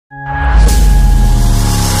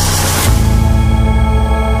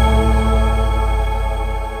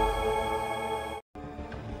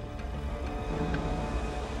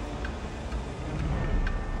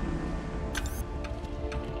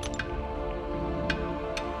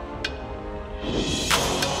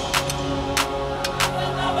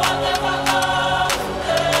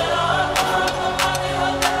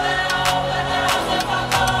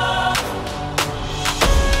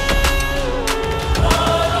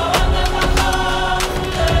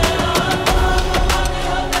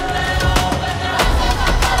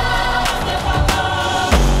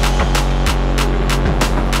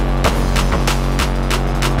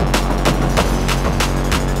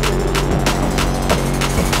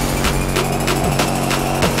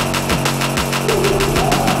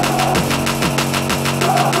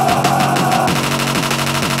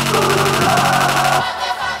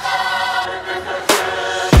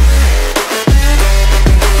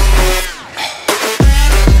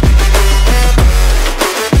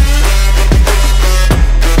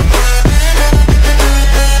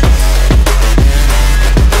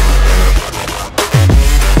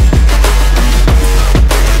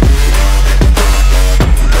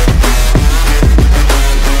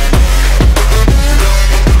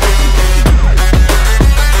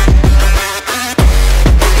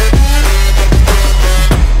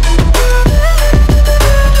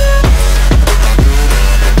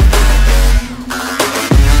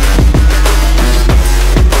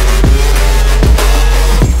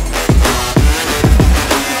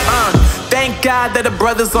glad that the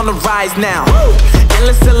brothers on the rise now.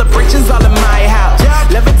 Endless celebrations all in my house.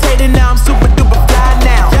 Levitating now, I'm super duper fly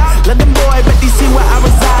now. London boy, but they see where I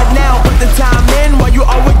reside now. Put the time in while you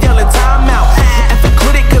always yelling time out. And for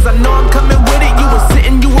quit it, cause I know I'm coming with it. You were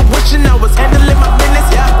sitting, you were wishing I was handling my business.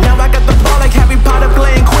 Now I got the ball like Harry Potter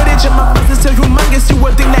playing Quidditch. And my business so humongous, you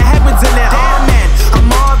would think that happens in there. Damn man,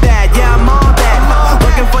 I'm all that, yeah I'm all that.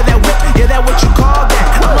 Working for that whip, yeah that what you call that.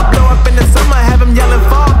 I'ma blow up in the summer, have them yelling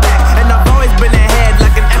fall back. And I've always been ahead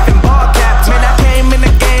like an effing ball cap. Man, I came in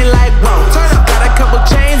the game like whoa. Got a couple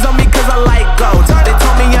chains on me cause I like gold. They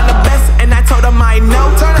told me I'm the best and I told them I know.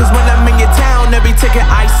 Cause when I'm in your town, every ticket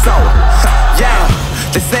I sold. Yeah,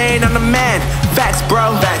 they saying I'm the man. Facts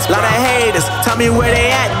bro, lot of haters, tell me where they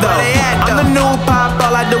at though. I'm the new pop,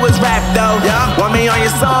 all I do is rap though. Want me on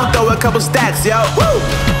your song, throw a couple stacks, yo.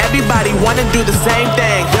 Everybody wanna do the same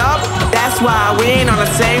thing, that's why we ain't on the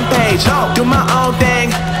same page. Do my own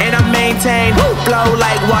thing, and I maintain. Flow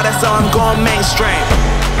like water, so I'm going mainstream.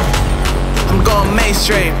 I'm going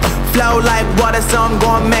mainstream. Flow like water, so I'm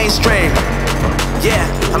going mainstream. Yeah,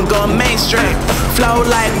 I'm going mainstream. Flow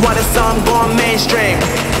like water, so I'm going mainstream.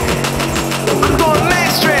 I'm going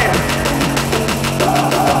mainstream.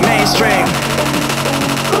 Mainstream.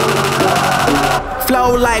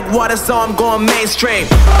 Flow like water, so I'm going mainstream.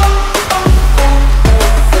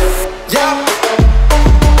 Yeah.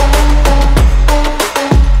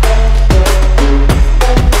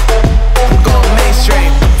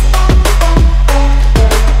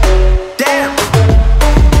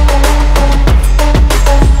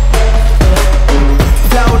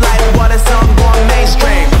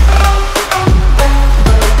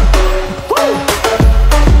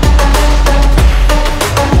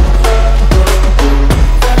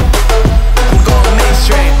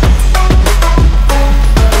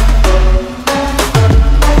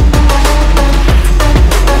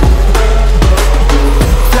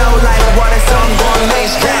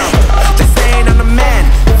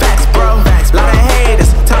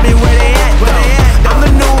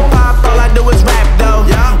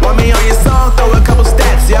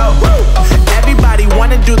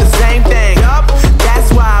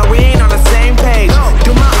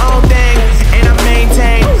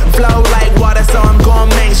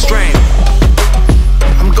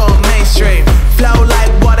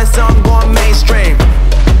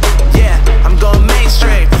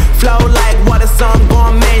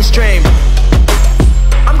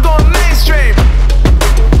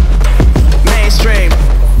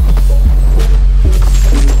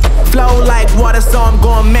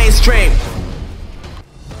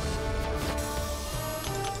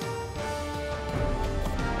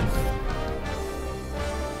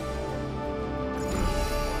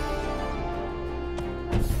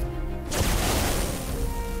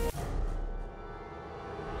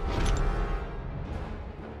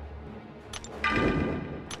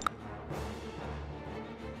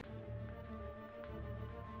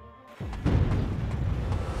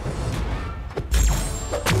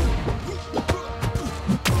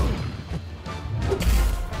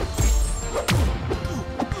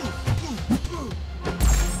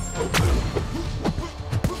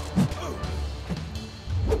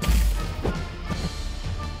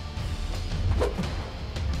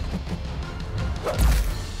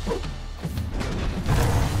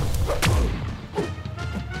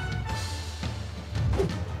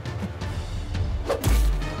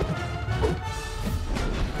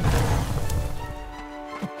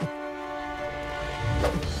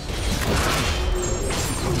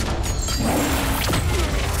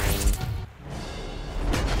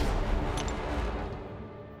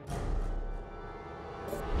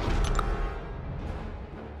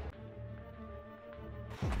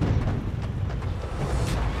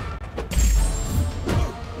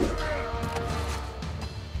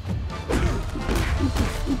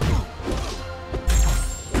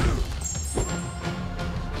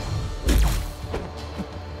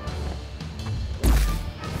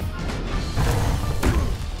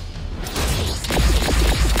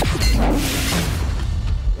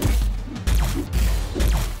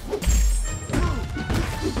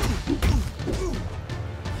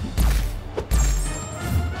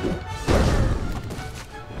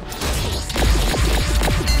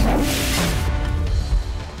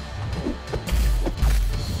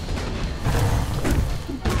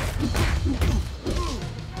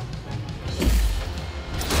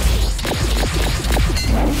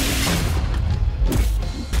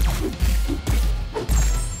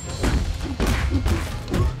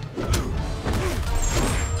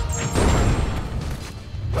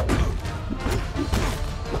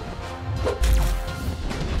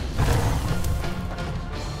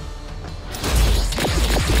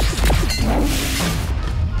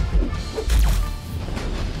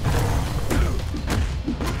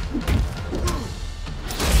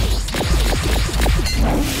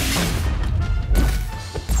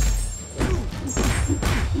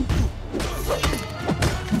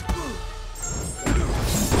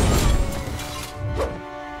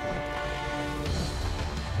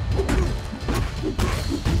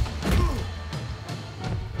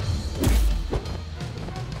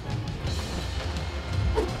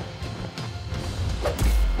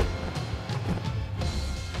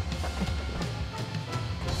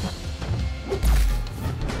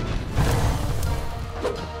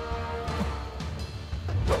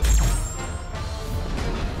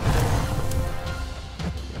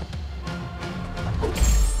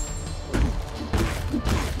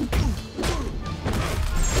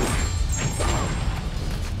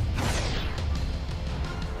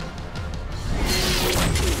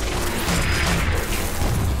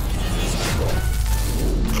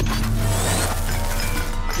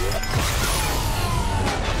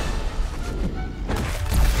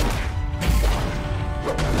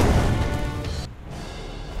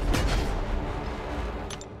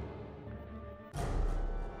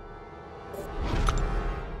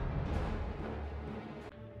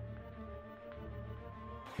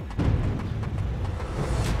 it.